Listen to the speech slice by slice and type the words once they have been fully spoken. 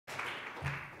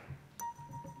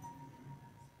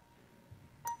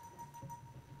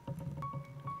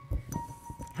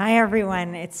Hi,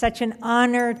 everyone. It's such an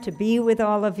honor to be with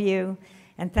all of you.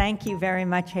 And thank you very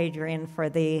much, Adrian, for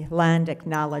the land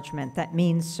acknowledgement. That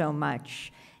means so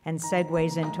much and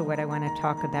segues into what I want to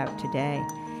talk about today.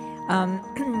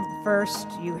 First,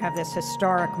 you have this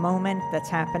historic moment that's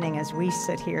happening as we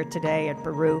sit here today at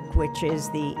Brault, which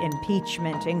is the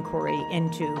impeachment inquiry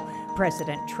into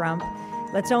President Trump.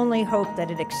 Let's only hope that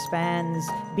it expands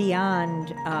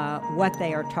beyond what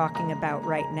they are talking about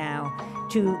right now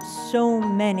to so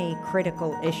many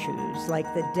critical issues, like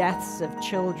the deaths of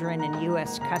children in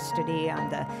U.S. custody on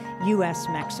the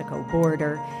U.S.-Mexico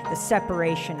border, the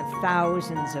separation of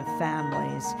thousands of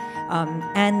families,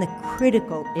 and the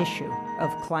critical issue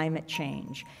of climate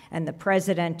change. And the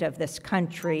president of this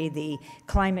country, the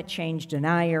climate change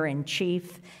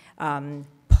denier-in-chief,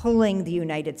 pulling the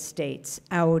United States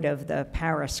out of the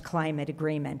Paris Climate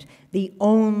Agreement, the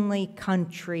only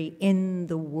country in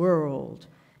the world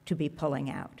to be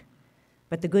pulling out.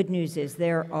 But the good news is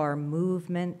there are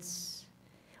movements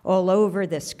all over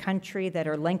this country that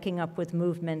are linking up with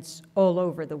movements all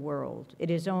over the world. It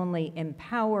is only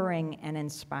empowering and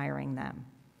inspiring them.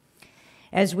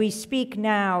 As we speak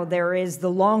now, there is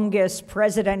the longest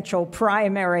presidential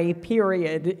primary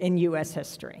period in U.S.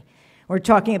 history. We're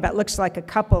talking about, looks like a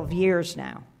couple of years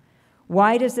now.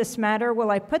 Why does this matter?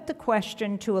 Well, I put the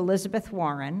question to Elizabeth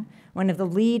Warren, one of the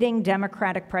leading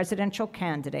Democratic presidential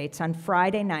candidates, on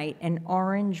Friday night in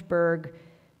Orangeburg,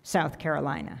 South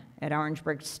Carolina, at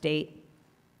Orangeburg State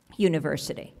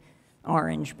University.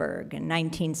 Orangeburg in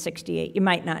 1968. You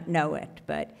might not know it,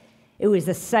 but it was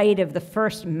the site of the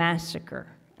first massacre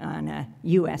on a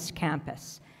U.S.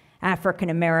 campus.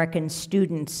 African-American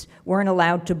students weren't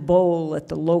allowed to bowl at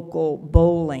the local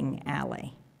bowling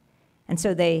alley. And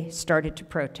so they started to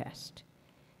protest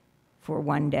for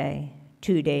 1 day,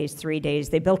 2 days, 3 days.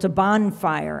 They built a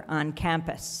bonfire on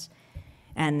campus,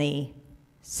 and the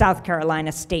South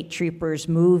Carolina state troopers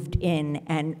moved in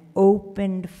and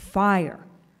opened fire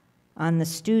on the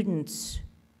students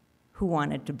who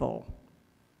wanted to bowl.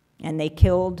 And they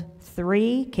killed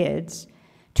 3 kids,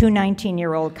 2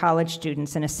 19-year-old college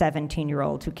students and a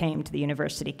 17-year-old who came to the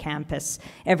university campus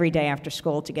every day after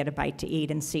school to get a bite to eat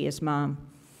and see his mom,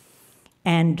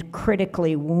 and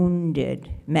critically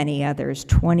wounded many others.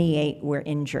 28 were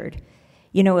injured.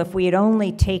 You know, if we had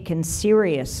only taken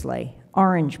seriously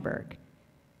Orangeburg,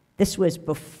 this was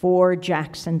before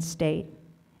Jackson State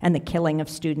and the killing of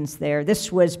students there.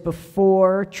 This was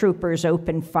before troopers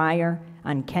opened fire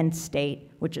on Kent State,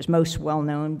 which is most well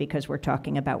known because we're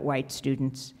talking about white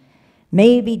students.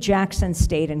 Maybe Jackson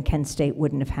State and Kent State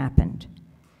wouldn't have happened.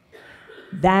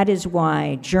 That is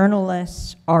why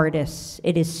journalists, artists,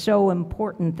 it is so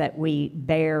important that we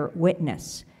bear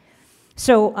witness.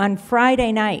 So on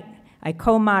Friday night, I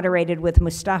co-moderated with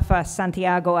Mustafa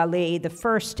Santiago Ali the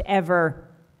first ever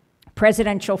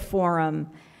presidential forum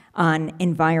on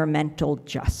environmental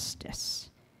justice.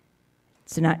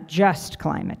 It's not just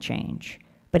climate change,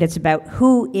 but it's about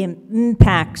who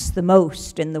impacts the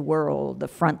most in the world, the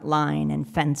front line and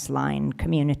fence line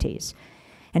communities.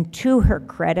 And to her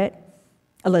credit,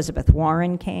 Elizabeth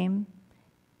Warren came,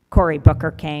 Cory Booker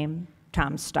came,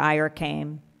 Tom Steyer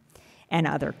came, and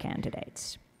other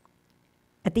candidates.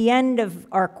 At the end of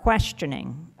our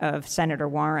questioning of Senator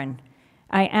Warren,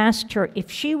 I asked her if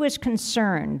she was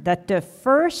concerned that the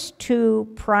first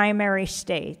 2 primary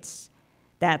states,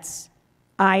 that's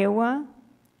Iowa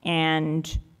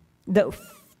and the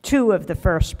 2 of the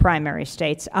first primary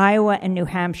states, Iowa and New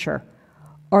Hampshire,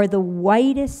 are the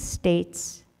whitest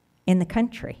states in the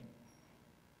country.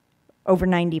 Over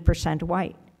 90%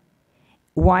 white.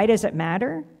 Why does it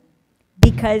matter?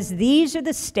 Because these are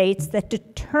the states that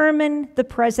determine the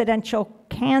presidential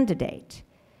candidate.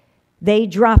 They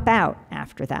drop out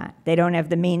after that. They don't have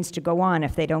the means to go on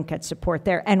if they don't get support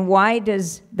there. And why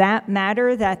does that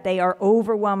matter, that they are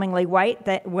overwhelmingly white,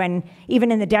 that when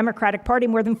even in the Democratic Party,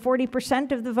 more than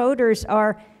 40% of the voters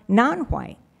are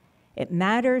non-white? It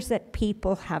matters that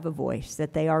people have a voice,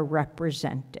 that they are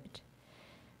represented.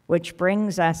 Which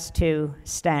brings us to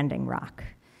Standing Rock,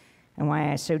 and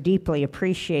why I so deeply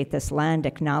appreciate this land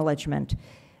acknowledgement.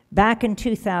 Back in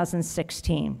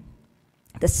 2016,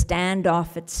 the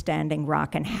standoff at Standing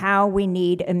Rock and how we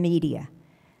need a media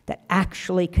that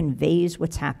actually conveys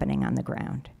what's happening on the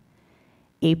ground.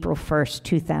 April 1st,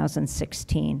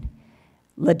 2016,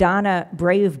 LaDonna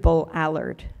Brave Bull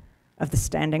Allard of the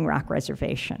Standing Rock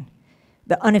Reservation,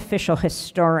 the unofficial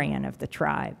historian of the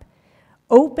tribe,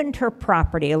 opened her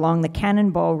property along the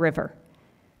Cannonball River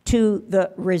to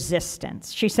the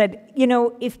resistance. She said, you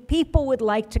know, if people would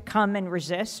like to come and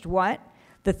resist what?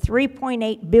 The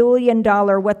 $3.8 billion,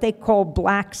 what they call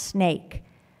Black Snake,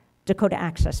 Dakota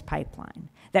Access Pipeline.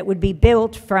 that would be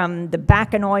built from the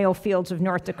Bakken oil fields of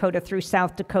North Dakota through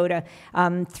South Dakota,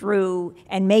 through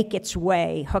and make its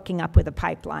way, hooking up with a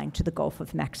pipeline to the Gulf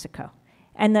of Mexico.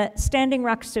 And the Standing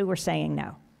Rock Sioux were saying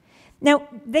no. Now,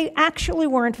 they actually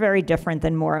weren't very different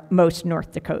than most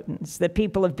North Dakotans. The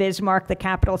people of Bismarck, the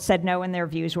capital, said no, and their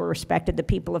views were respected. The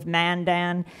people of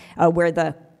Mandan, where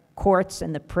the courts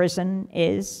and the prison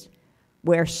is,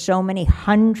 where so many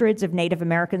hundreds of Native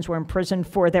Americans were imprisoned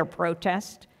for their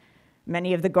protest.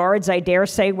 Many of the guards, I dare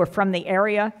say, were from the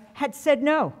area, had said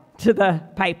no to the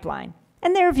pipeline,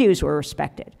 and their views were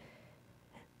respected.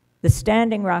 The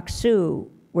Standing Rock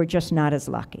Sioux were just not as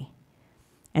lucky.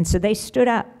 And so they stood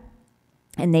up,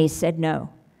 and they said no.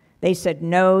 They said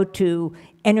no to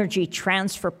Energy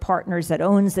Transfer Partners that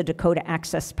owns the Dakota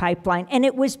Access Pipeline. And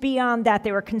it was beyond that.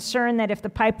 They were concerned that if the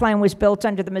pipeline was built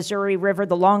under the Missouri River,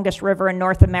 the longest river in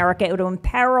North America, it would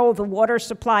imperil the water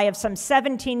supply of some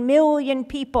 17 million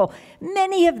people,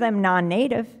 many of them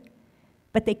non-native.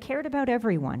 But they cared about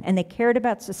everyone, and they cared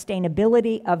about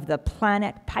sustainability of the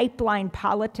planet, pipeline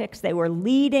politics. They were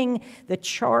leading the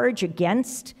charge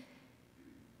against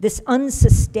this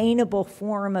unsustainable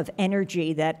form of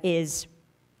energy that is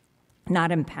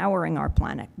not empowering our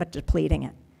planet, but depleting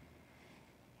it.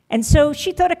 And so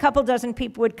she thought a couple dozen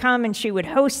people would come and she would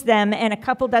host them, and a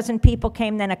couple dozen people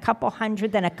came, then a couple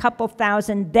hundred, then a couple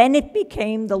thousand. Then it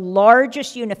became the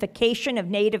largest unification of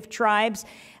Native tribes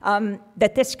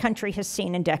that this country has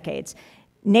seen in decades.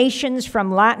 Nations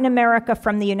from Latin America,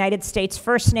 from the United States,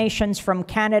 First Nations from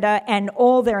Canada, and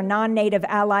all their non-Native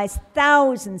allies,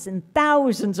 thousands and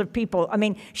thousands of people. I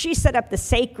mean, she set up the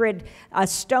Sacred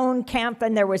Stone Camp,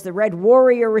 and there was the Red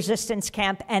Warrior Resistance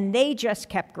Camp, and they just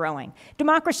kept growing.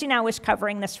 Democracy Now! Was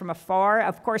covering this from afar.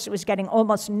 Of course, it was getting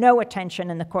almost no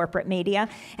attention in the corporate media.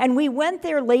 And we went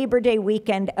there Labor Day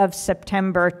weekend of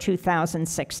September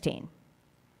 2016.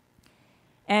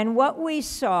 And what we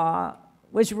saw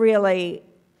was really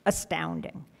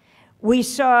astounding. We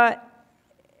saw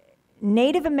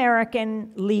Native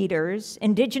American leaders,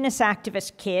 indigenous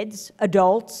activist kids,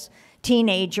 adults,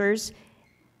 teenagers,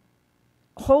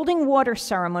 holding water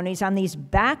ceremonies on these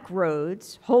back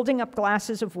roads, holding up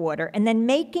glasses of water, and then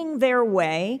making their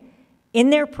way in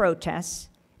their protests.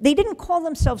 They didn't call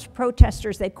themselves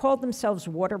protesters, they called themselves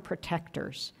water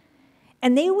protectors.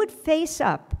 And they would face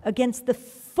up against the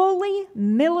fully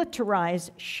militarized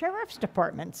sheriff's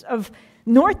departments of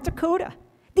North Dakota.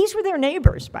 These were their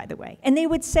neighbors, by the way. And they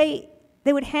would say,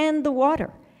 they would hand the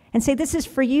water and say, this is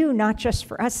for you, not just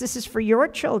for us. This is for your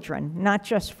children, not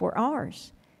just for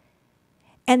ours.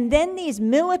 And then these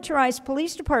militarized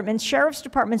police departments, sheriff's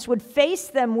departments, would face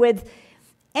them with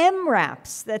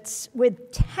MRAPs, that's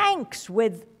with tanks,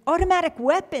 with automatic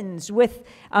weapons, with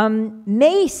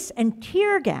mace and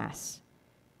tear gas.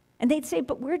 And they'd say,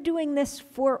 but we're doing this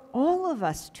for all of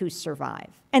us to survive.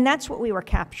 And that's what we were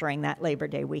capturing that Labor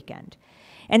Day weekend.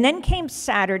 And then came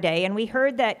Saturday, and we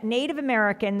heard that Native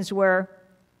Americans were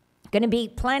going to be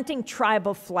planting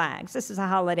tribal flags. This is a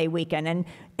holiday weekend, and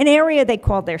an area they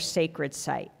called their sacred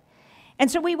site.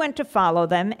 And so we went to follow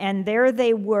them, and there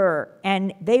they were.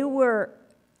 And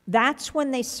that's when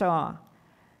they saw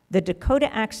the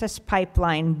Dakota Access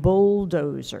Pipeline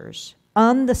bulldozers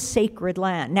on the sacred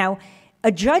land. Now,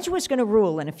 a judge was going to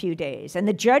rule in a few days, and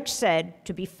the judge said,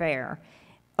 to be fair,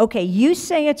 okay, you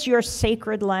say it's your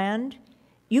sacred land,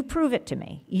 you prove it to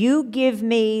me. You give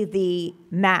me the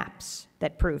maps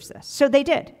that proves this. So they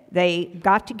did. They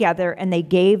got together and they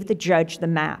gave the judge the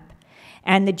map.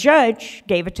 And the judge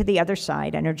gave it to the other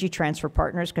side, Energy Transfer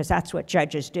Partners, because that's what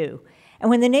judges do. And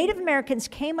when the Native Americans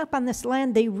came up on this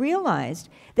land, they realized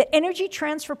that Energy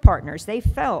Transfer Partners, they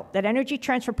felt that Energy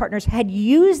Transfer Partners had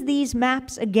used these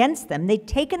maps against them. They'd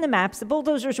taken the maps, the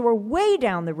bulldozers were way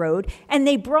down the road, and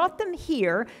they brought them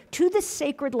here to the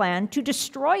sacred land to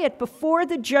destroy it before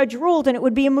the judge ruled, and it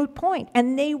would be a moot point.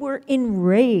 And they were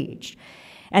enraged.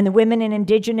 And the women in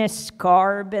indigenous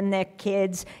garb and their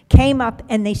kids came up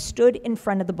and they stood in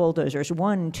front of the bulldozers.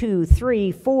 1, 2,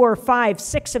 3, 4, 5,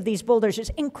 6 of these bulldozers.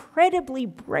 Incredibly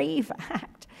brave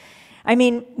act. I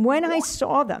mean, when I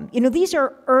saw them, these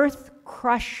are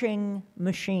earth-crushing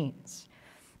machines.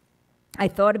 I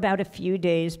thought about a few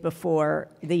days before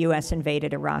the U.S.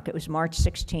 invaded Iraq. It was March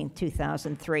 16,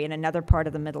 2003, in another part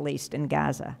of the Middle East, in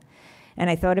Gaza. And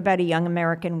I thought about a young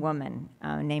American woman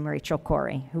named Rachel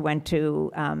Khoury, who went to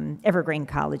Evergreen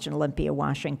College in Olympia,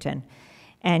 Washington.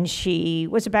 And she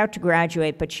was about to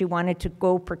graduate, but she wanted to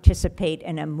go participate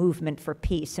in a movement for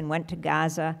peace and went to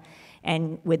Gaza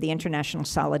and with the International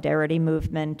Solidarity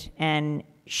Movement. And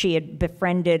she had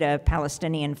befriended a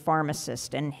Palestinian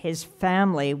pharmacist, and his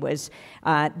family was,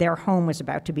 their home was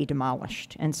about to be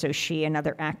demolished. And so she and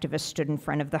other activists stood in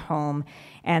front of the home,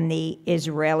 and the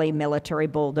Israeli military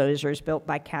bulldozers built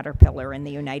by Caterpillar in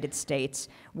the United States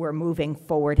were moving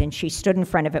forward, and she stood in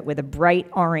front of it with a bright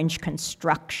orange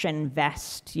construction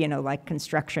vest, you know, like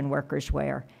construction workers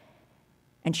wear.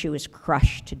 And she was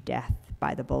crushed to death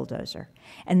by the bulldozer.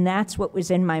 And that's what was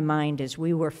in my mind as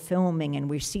we were filming, and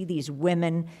we see these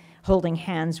women holding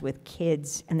hands with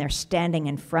kids, and they're standing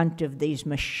in front of these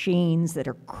machines that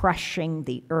are crushing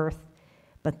the earth.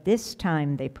 But this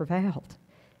time they prevailed.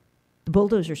 The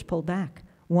bulldozers pulled back.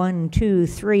 1, 2,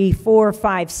 3, 4,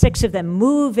 5, 6 of them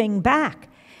moving back.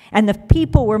 And the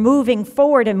people were moving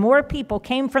forward, and more people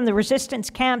came from the resistance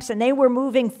camps, and they were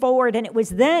moving forward. And it was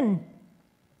then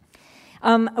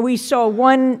we saw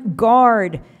one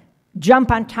guard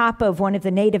jump on top of one of the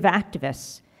native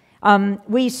activists.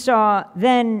 We saw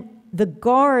then the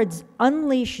guards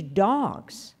unleash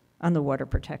dogs on the water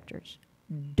protectors.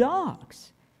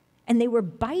 Dogs. And they were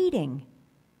biting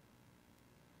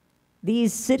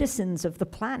these citizens of the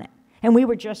planet. And we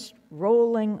were just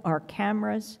rolling our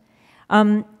cameras.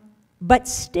 But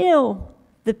still,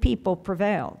 the people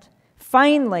prevailed.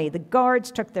 Finally, the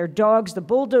guards took their dogs, the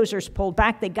bulldozers pulled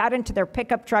back, they got into their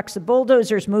pickup trucks, the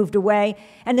bulldozers moved away,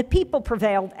 and the people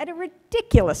prevailed at a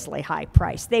ridiculously high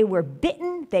price. They were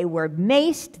bitten, they were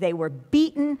maced, they were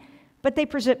beaten, but they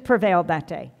prevailed that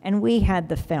day. And we had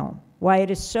the film. Why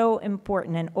it is so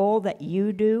important, and all that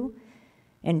you do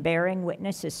in bearing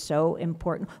witness is so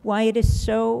important. Why it is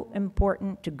so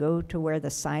important to go to where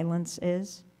the silence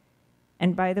is.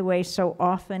 And by the way, so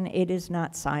often it is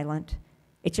not silent.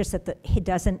 It's just that it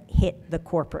doesn't hit the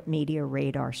corporate media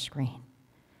radar screen.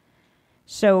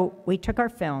 So we took our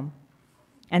film,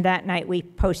 and that night we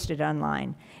posted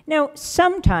online. Now,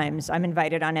 sometimes I'm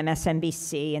invited on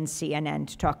MSNBC and CNN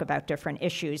to talk about different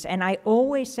issues, and I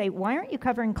always say, why aren't you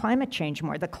covering climate change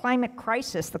more, the climate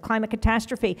crisis, the climate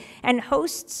catastrophe? And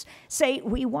hosts say,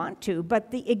 we want to,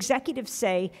 but the executives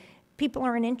say, people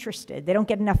aren't interested. They don't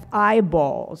get enough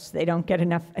eyeballs. They don't get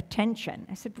enough attention.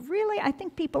 I said, really? I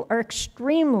think people are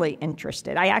extremely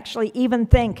interested. I actually even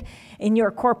think in your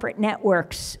corporate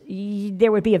networks,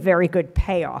 there would be a very good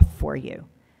payoff for you.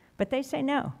 But they say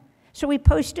no. So we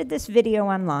posted this video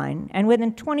online, and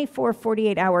within 24,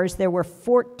 48 hours, there were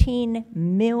 14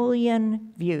 million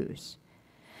views.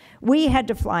 We had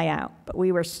to fly out, but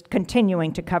we were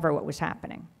continuing to cover what was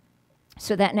happening.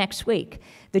 So that next week,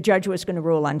 the judge was going to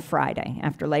rule on Friday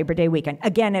after Labor Day weekend.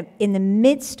 Again, in the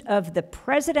midst of the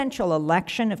presidential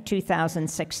election of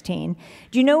 2016,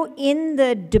 do you know in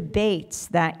the debates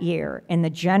that year, in the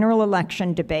general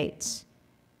election debates,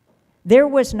 there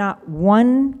was not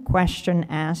one question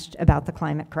asked about the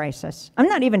climate crisis. I'm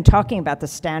not even talking about the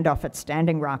standoff at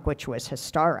Standing Rock, which was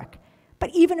historic,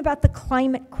 but even about the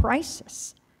climate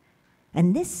crisis.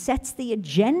 And this sets the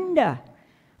agenda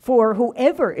for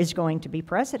whoever is going to be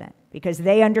president, because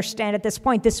they understand at this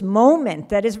point, this moment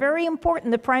that is very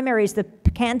important, the primaries, the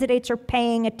candidates are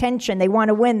paying attention, they want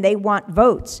to win, they want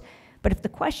votes. But if the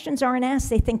questions aren't asked,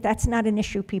 they think that's not an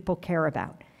issue people care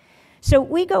about. So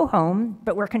we go home,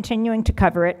 but we're continuing to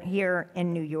cover it here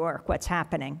in New York, what's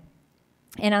happening.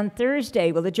 And on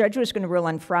Thursday, well, the judge was going to rule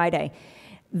on Friday.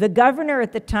 The governor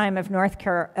at the time of North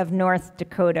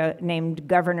Dakota, named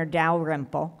Governor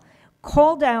Dalrymple,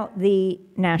 called out the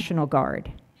National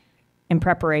Guard in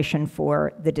preparation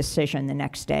for the decision the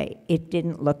next day. It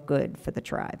didn't look good for the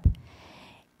tribe.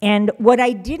 And what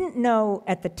I didn't know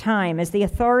at the time is the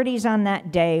authorities on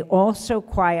that day also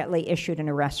quietly issued an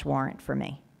arrest warrant for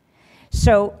me.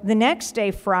 So the next day,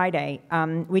 Friday,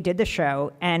 we did the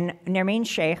show, and Nermeen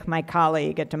Sheikh, my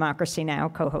colleague at Democracy Now!,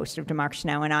 co-host of Democracy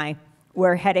Now!, and I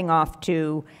were heading off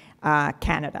to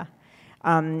Canada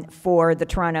for the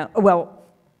Toronto, well,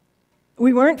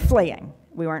 we weren't fleeing.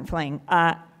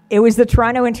 It was the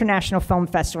Toronto International Film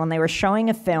Festival, and they were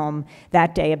showing a film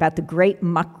that day about the great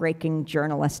muckraking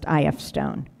journalist I.F.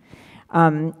 Stone,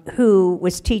 who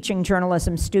was teaching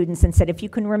journalism students and said, if you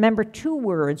can remember 2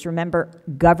 words, remember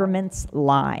governments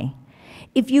lie.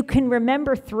 If you can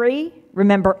remember 3,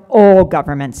 remember all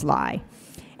governments lie.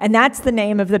 And that's the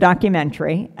name of the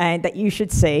documentary that you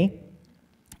should see.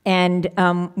 And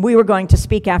we were going to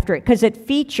speak after it, because it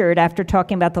featured, after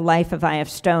talking about the life of I.F.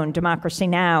 Stone, Democracy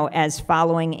Now! As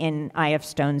following in I.F.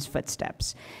 Stone's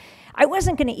footsteps. I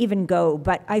wasn't going to even go,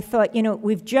 but I thought, you know,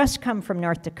 we've just come from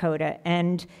North Dakota,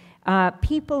 and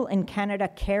people in Canada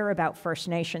care about First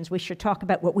Nations. We should talk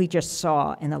about what we just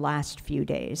saw in the last few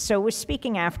days. So we're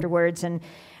speaking afterwards, and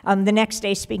the next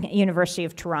day speaking at University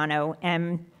of Toronto,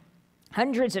 and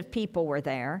hundreds of people were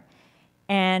there,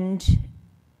 and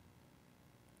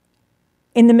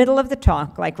In the middle of the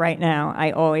talk, like right now,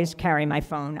 I always carry my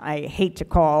phone. I hate to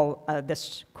call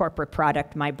this corporate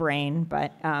product my brain,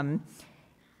 but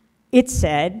it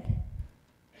said,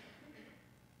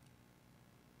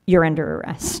 "You're under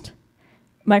arrest."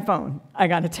 My phone, I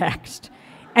got a text.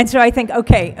 And so I think,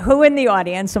 okay, who in the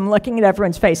audience? I'm looking at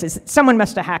everyone's faces. Someone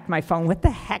must have hacked my phone. What the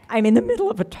heck? I'm in the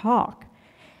middle of a talk.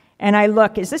 And I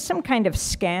look, is this some kind of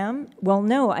scam? Well,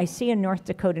 no, I see a North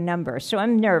Dakota number, so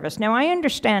I'm nervous. Now, I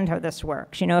understand how this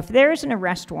works. You know, if there's an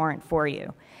arrest warrant for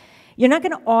you, you're not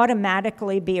going to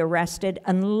automatically be arrested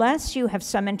unless you have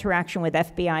some interaction with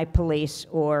FBI, police,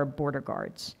 or border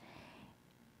guards.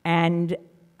 And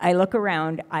I look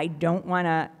around. I don't want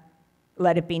to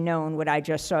let it be known what I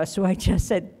just saw. So I just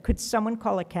said, could someone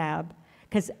call a cab?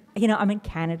 Because, you know, I'm in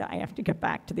Canada. I have to get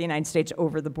back to the United States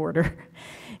over the border.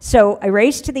 So I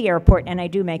race to the airport, and I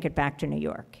do make it back to New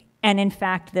York. And in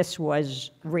fact, this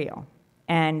was real.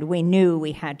 And we knew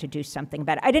we had to do something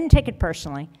about it. I didn't take it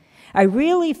personally. I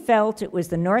really felt it was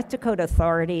the North Dakota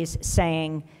authorities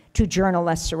saying to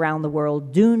journalists around the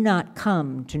world, do not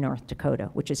come to North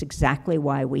Dakota, which is exactly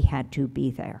why we had to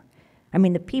be there. I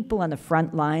mean, the people on the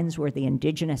front lines were the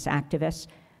indigenous activists,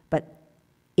 but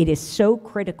it is so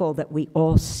critical that we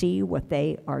all see what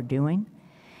they are doing.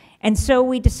 And so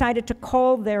we decided to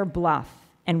call their bluff,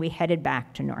 and we headed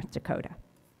back to North Dakota.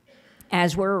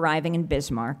 As we're arriving in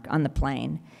Bismarck on the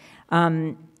plane,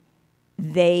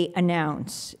 they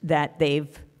announce that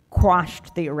they've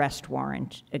quashed the arrest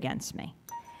warrant against me.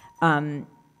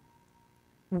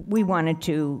 We wanted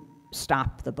to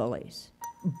stop the bullies,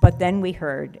 but then we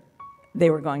heard they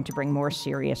were going to bring more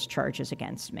serious charges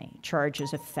against me,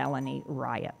 charges of felony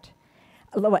riot.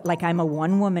 Like I'm a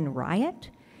one-woman riot?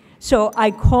 So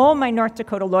I call my North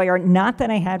Dakota lawyer, not that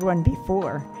I had one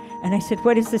before, and I said,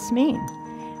 what does this mean?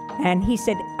 And he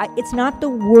said, it's not the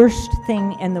worst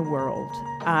thing in the world.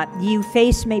 You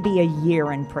face maybe a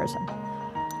year in prison.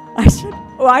 I said,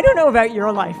 well, I don't know about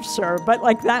your life, sir, but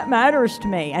like that matters to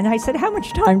me. And I said, how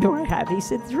much time do I have? He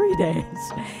said, 3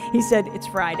 days. He said, it's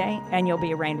Friday, and you'll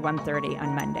be arraigned 1:30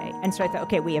 on Monday. And so I thought,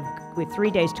 okay, we have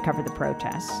 3 days to cover the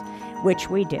protests, which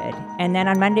we did. And then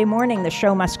on Monday morning, the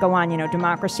show must go on. You know,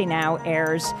 Democracy Now!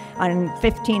 Airs on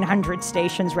 1,500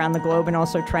 stations around the globe and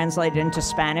also translated into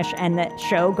Spanish. And the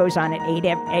show goes on at 8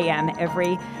 a.m.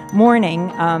 every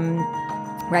morning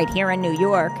right here in New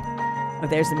York. Oh,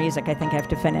 there's the music. I think I have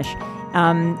to finish.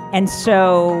 And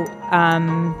so,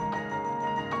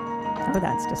 oh,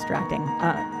 that's distracting.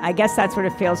 I guess that's what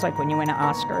it feels like when you win an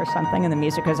Oscar or something and the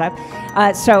music goes up.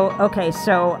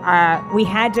 We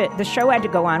had to, the show had to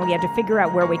go on. We had to figure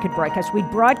out where we could broadcast. We'd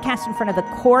broadcast in front of the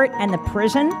court and the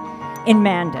prison in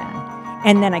Mandan,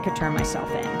 and then I could turn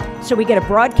myself in. So we get a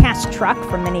broadcast truck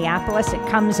from Minneapolis. It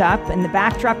comes up, and the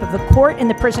backdrop of the court and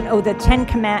the prison, the 10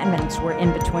 Commandments were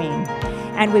in between.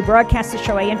 And we broadcast the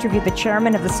show. I interviewed the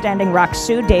chairman of the Standing Rock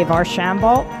Sioux, Dave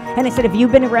Archambault. And I said, have you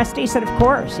been arrested? He said, of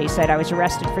course. He said, I was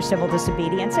arrested for civil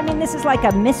disobedience. I mean, this is like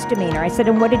a misdemeanor. I said,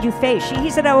 and what did you face? He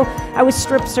said, oh, I was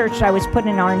strip searched. I was put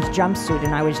in an orange jumpsuit,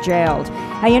 and I was jailed.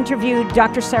 I interviewed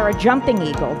Dr. Sarah Jumping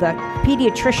Eagle, the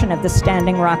pediatrician of the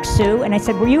Standing Rock Sioux. And I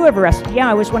said, were you ever arrested? Yeah,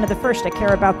 I was one of the first. I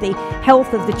care about the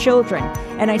health of the children.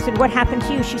 And I said, what happened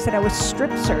to you? She said, I was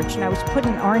strip searched, and I was put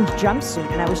in an orange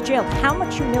jumpsuit, and I was jailed. How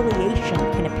much humiliation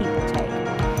can a people take?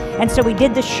 And so we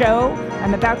did the show.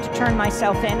 I'm about to turn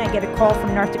myself in. I get a call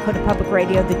from North Dakota Public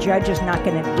Radio. The judge is not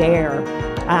going to dare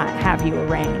have you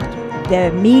arraigned.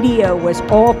 The media was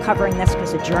all covering this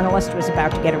because a journalist was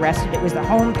about to get arrested. It was the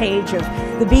homepage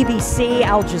of the BBC,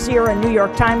 Al Jazeera, New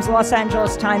York Times, Los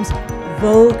Angeles Times.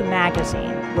 Vogue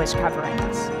magazine was covering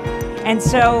this. And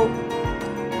so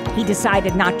he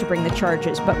decided not to bring the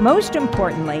charges. But most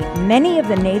importantly, many of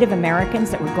the Native Americans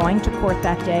that were going to court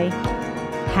that day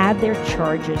had their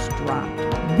charges dropped.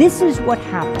 This is what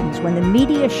happens when the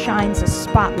media shines a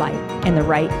spotlight in the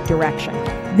right direction.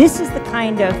 This is the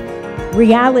kind of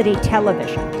reality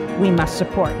television we must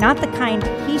support. Not the kind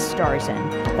he stars in,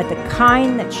 but the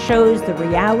kind that shows the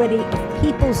reality of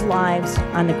people's lives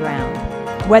on the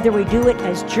ground. Whether we do it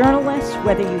as journalists,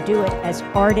 whether you do it as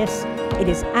artists, it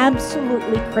is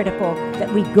absolutely critical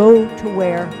that we go to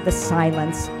where the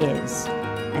silence is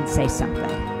and say something.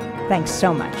 Thanks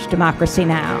so much. Democracy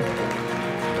Now!